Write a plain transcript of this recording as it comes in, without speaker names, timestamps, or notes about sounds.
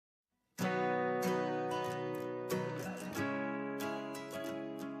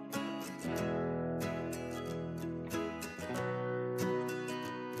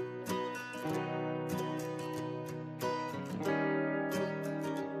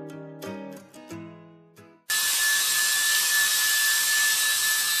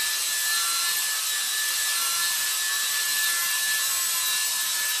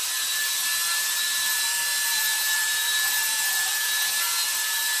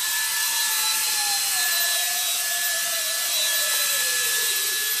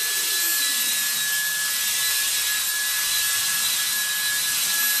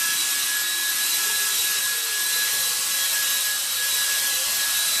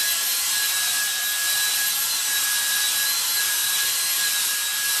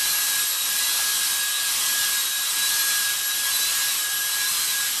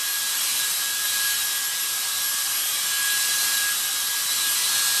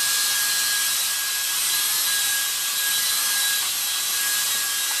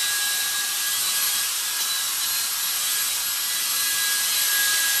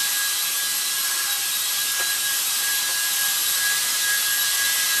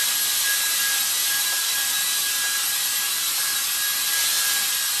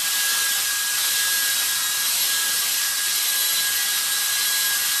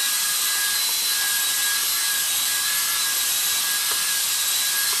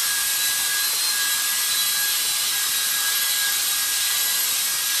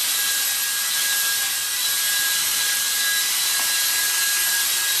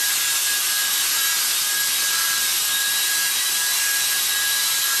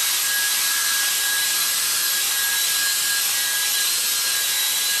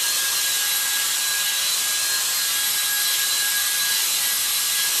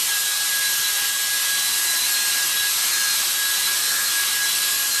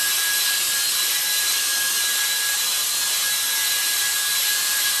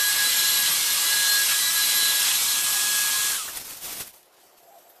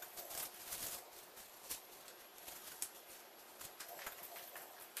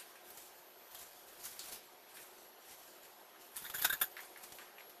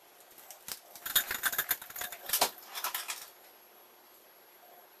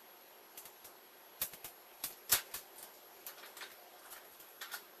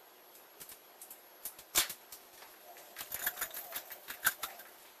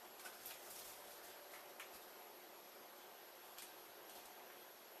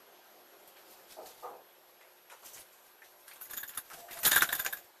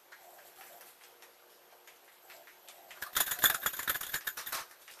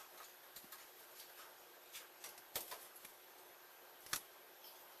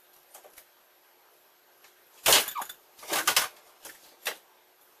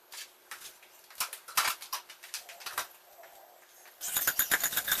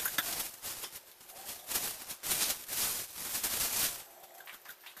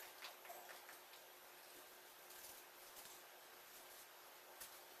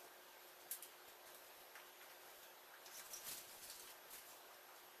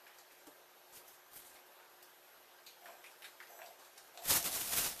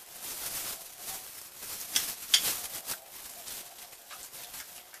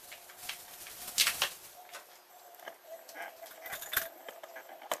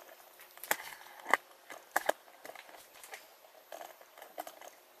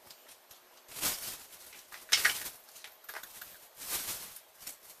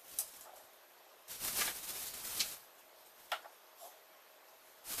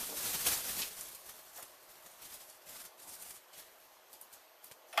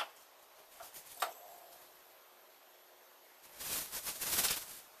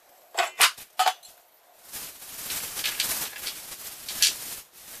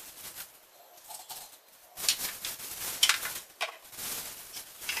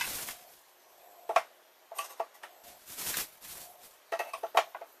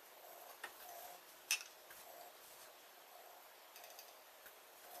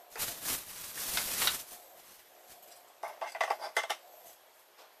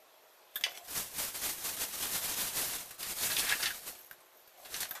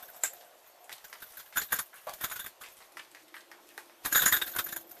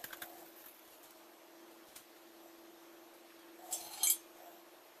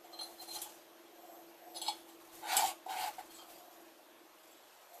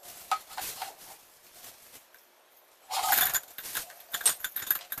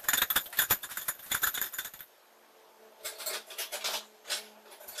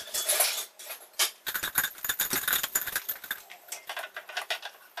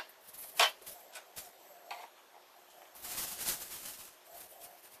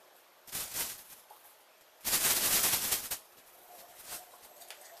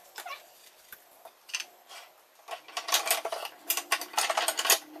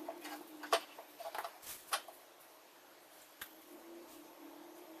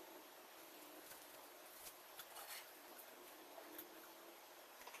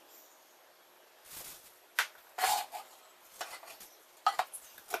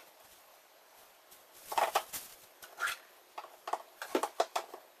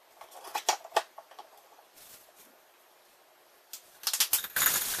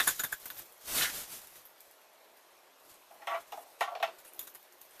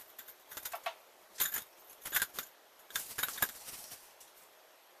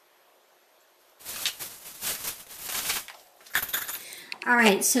All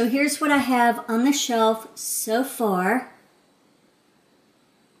right, so here's what I have on the shelf so far.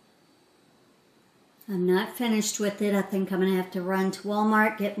 I'm not finished with it. I think I'm going to have to run to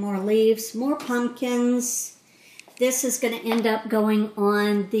Walmart, get more leaves, more pumpkins. This is going to end up going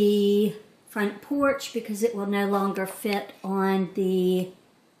on the front porch because it will no longer fit on the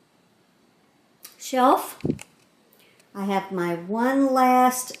shelf. I have my one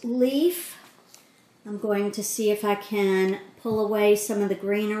last leaf. I'm going to see if I can pull away some of the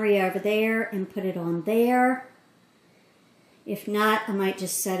greenery over there and put it on there. If not, I might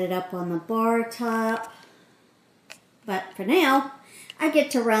just set it up on the bar top. But for now, I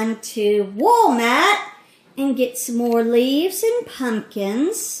get to run to Walmart and get some more leaves and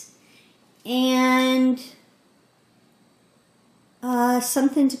pumpkins and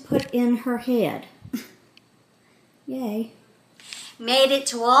something to put in her head. Yay. Made it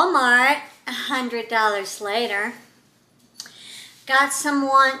to Walmart $100 later. Got some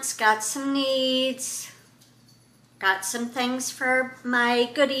wants, got some needs. Got some things for my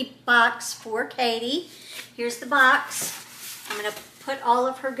goodie box for Katie. Here's the box. I'm going to put all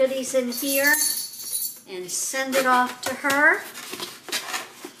of her goodies in here and send it off to her.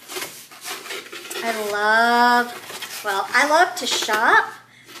 I love to shop,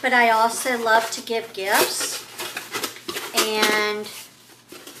 but I also love to give gifts. And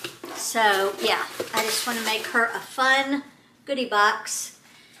so, yeah, I just want to make her a fun goodie box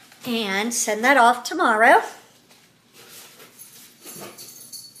and send that off tomorrow.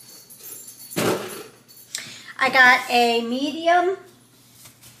 I got a medium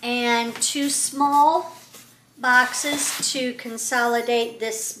and 2 small boxes to consolidate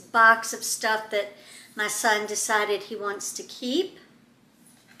this box of stuff that my son decided he wants to keep.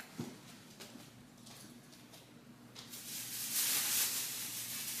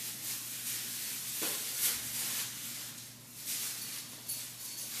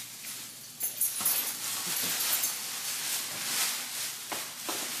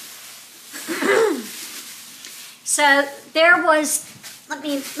 So there was, let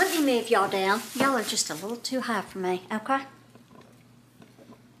me move y'all down. Y'all are just a little too high for me, okay?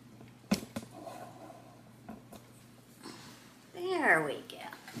 There we go.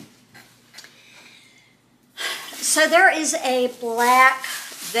 So there is a black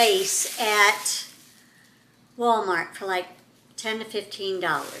vase at Walmart for like $10 to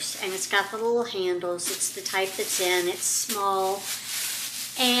 $15, and it's got the little handles. It's the type that's in. It's small.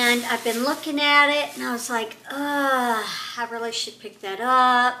 And I've been looking at it, and I was like, I really should pick that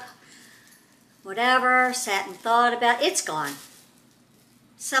up. Whatever, sat and thought about it. It's gone.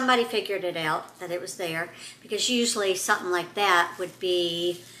 Somebody figured it out, that it was there. Because usually something like that would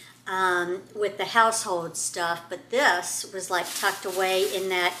be with the household stuff. But this was like tucked away in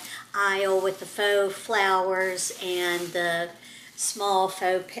that aisle with the faux flowers and the small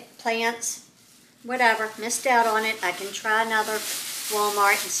faux plants. Whatever, missed out on it. I can try another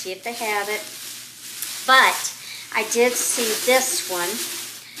Walmart and see if they have it. But I did see this one,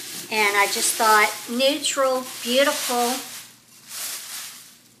 and I just thought, neutral, beautiful.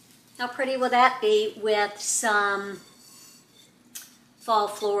 How pretty will that be with some fall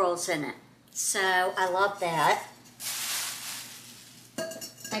florals in it? So I love that.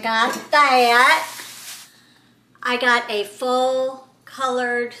 I got that. I got a full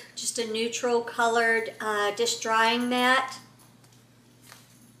colored, just a neutral colored dish drying mat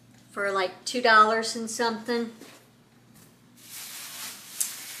for like $2 and something.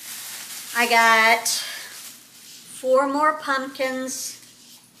 I got 4 more pumpkins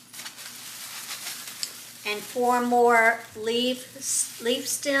and 4 more leaf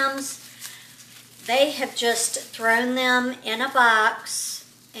stems. They have just thrown them in a box,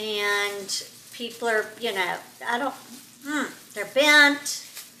 and people are, you know, they're bent.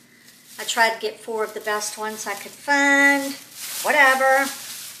 I tried to get 4 of the best ones I could find. Whatever.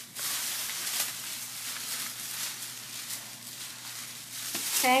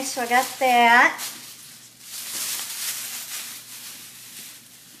 Okay, so I got that.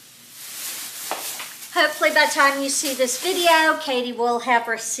 Hopefully by the time you see this video, Katie will have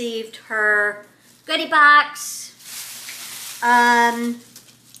received her goodie box. I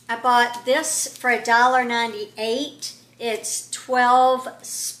bought this for $1.98. It's 12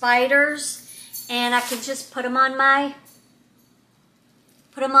 spiders, and I can just put them on my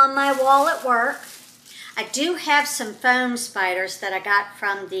wall at work. I do have some foam spiders that I got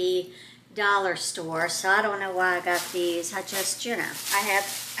from the dollar store, so I don't know why I got these. I just, you know, I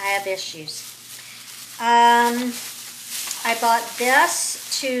have issues. I bought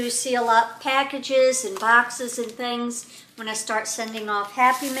this to seal up packages and boxes and things when I start sending off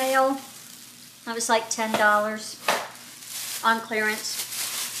Happy Mail. That was like $10. on clearance.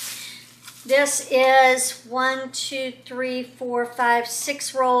 This is 1, 2, 3, 4, 5,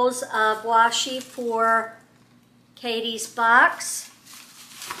 6 rolls of washi for Katie's box.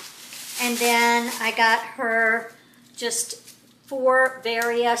 And then I got her just 4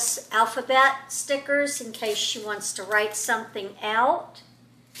 various alphabet stickers in case she wants to write something out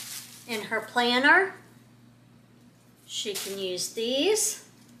in her planner. She can use these.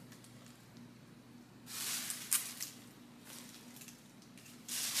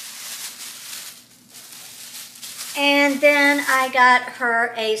 And then I got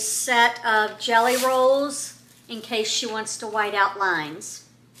her a set of jelly rolls in case she wants to white out lines.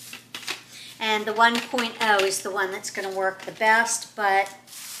 And the 1.0 is the one that's going to work the best, but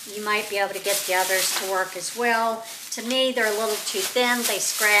you might be able to get the others to work as well. To me, they're a little too thin. They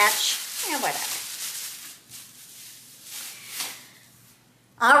scratch. Whatever.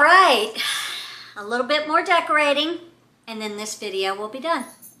 All right. A little bit more decorating, and then this video will be done.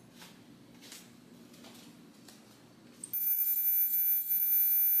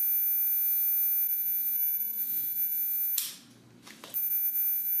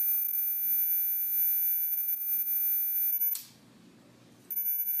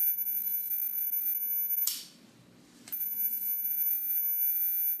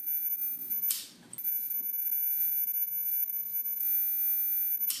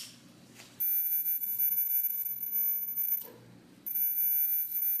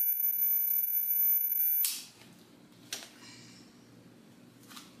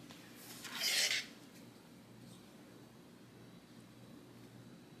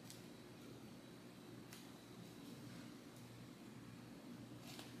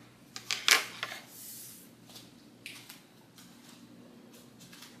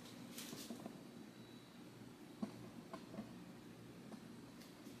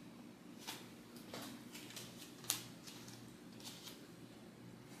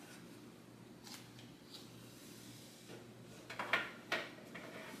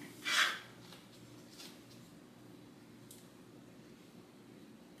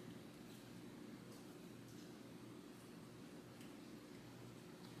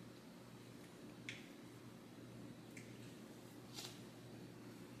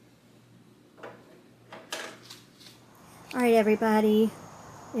 All right, everybody,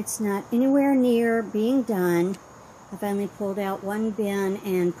 it's not anywhere near being done. I've only pulled out one bin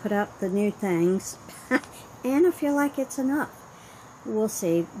and put up the new things, and I feel like it's enough. We'll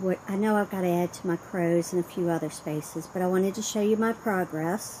see. I know I've got to add to my crows and a few other spaces, but I wanted to show you my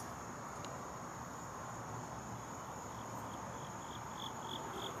progress.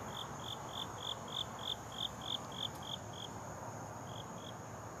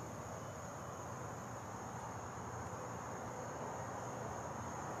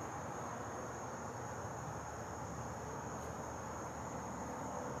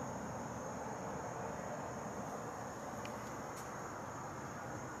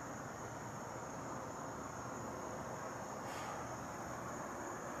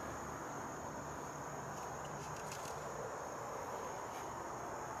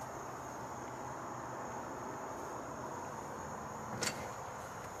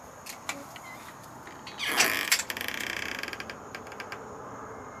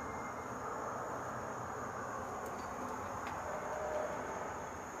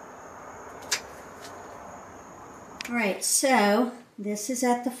 All right, so this is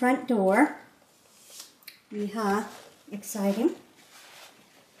at the front door. Yeehaw, exciting.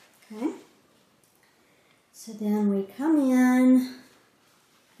 Okay, so then we come in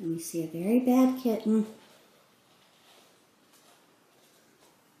and we see a very bad kitten.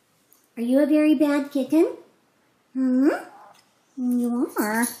 Are you a very bad kitten? Hmm? You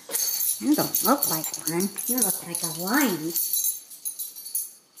are. You don't look like one. You look like a lion.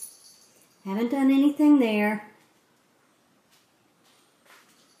 Haven't done anything there.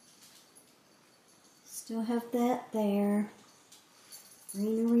 Still have that there.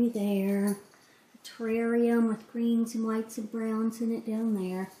 Greenery there. A terrarium with greens and whites and browns in it down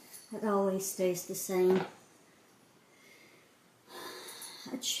there. That always stays the same.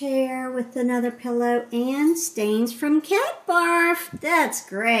 A chair with another pillow and stains from cat barf. That's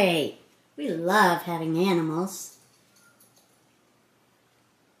great. We love having animals.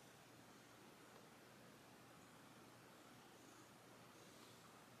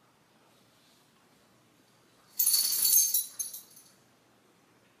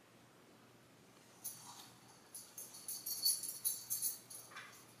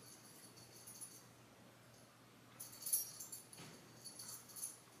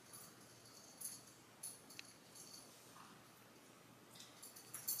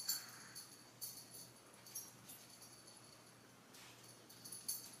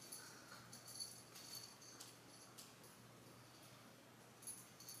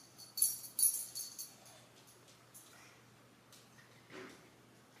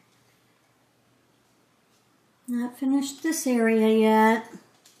 Not finished this area yet.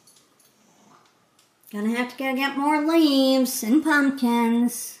 Gonna have to go get more leaves and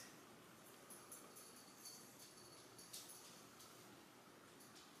pumpkins.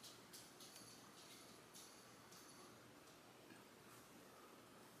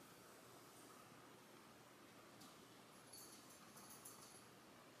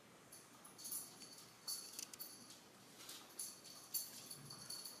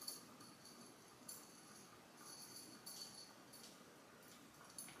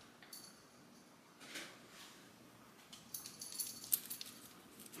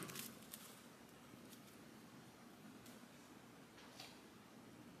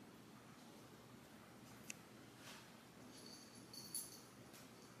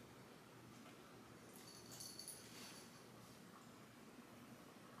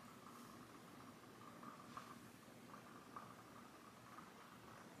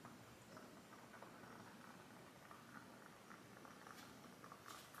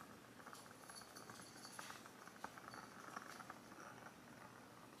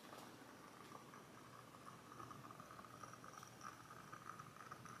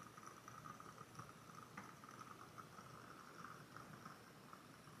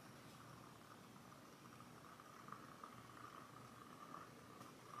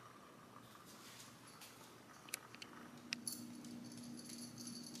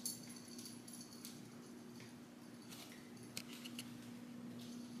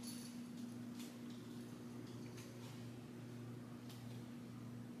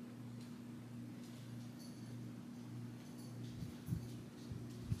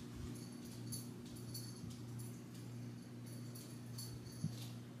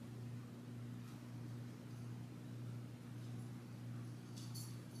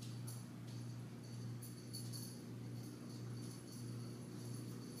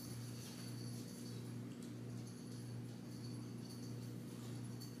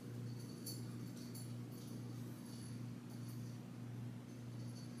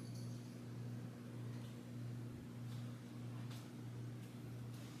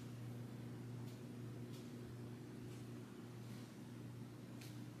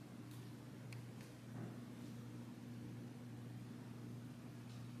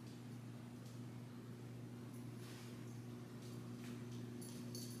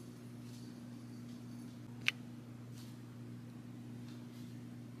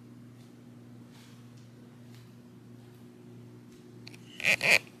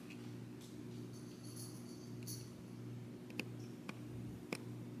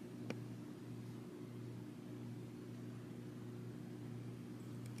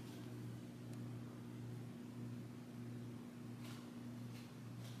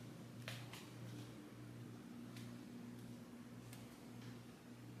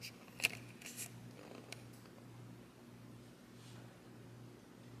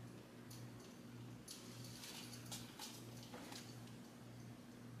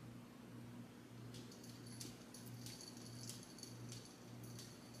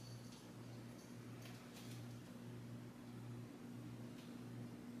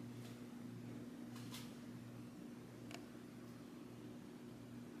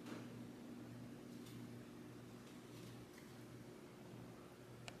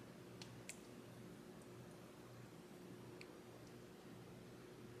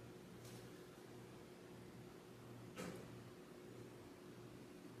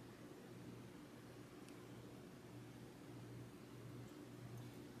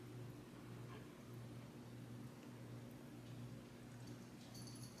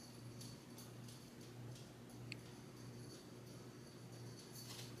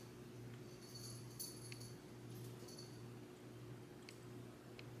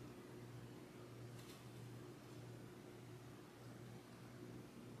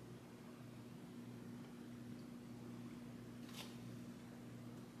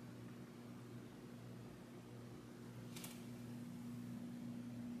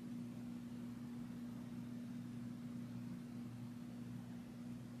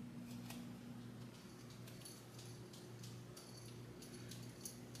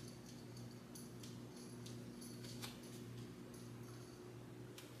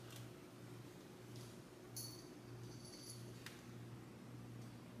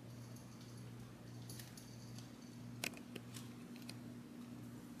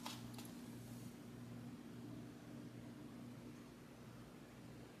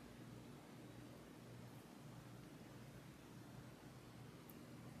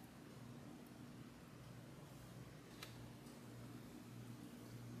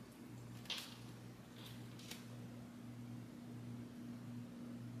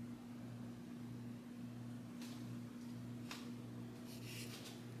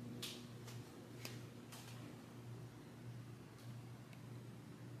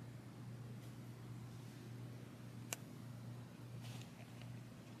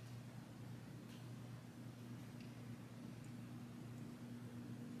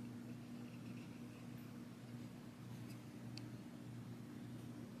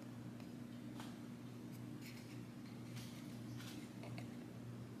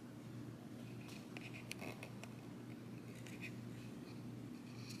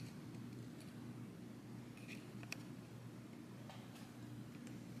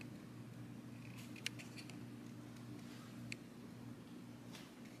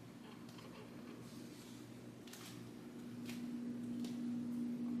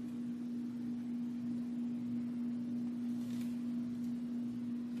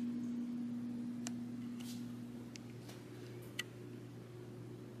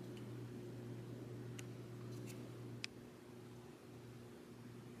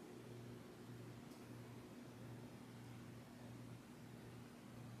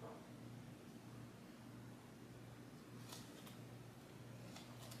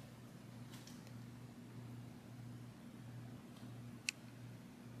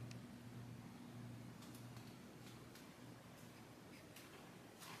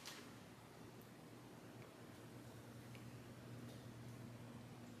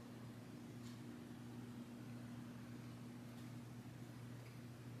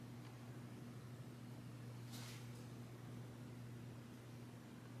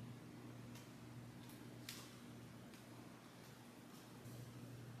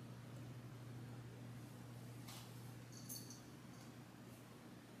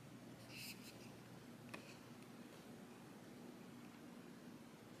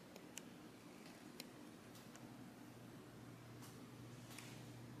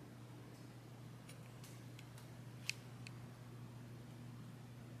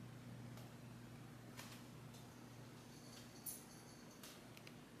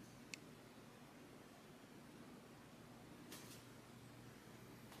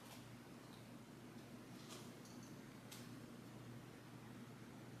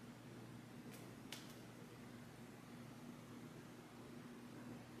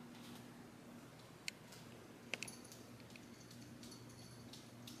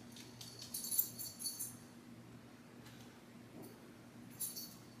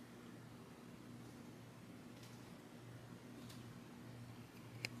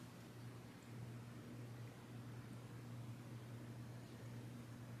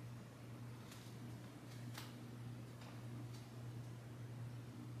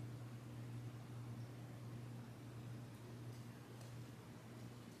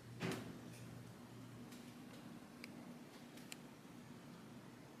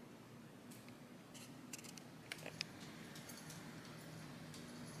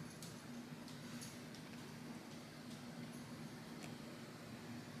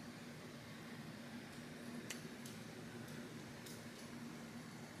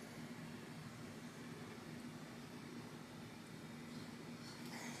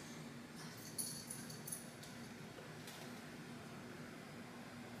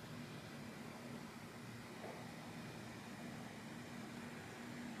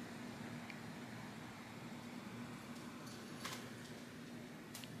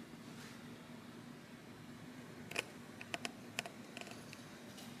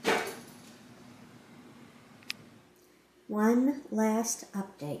 one last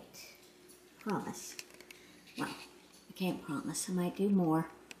update. Promise. Well, I can't promise. I might do more.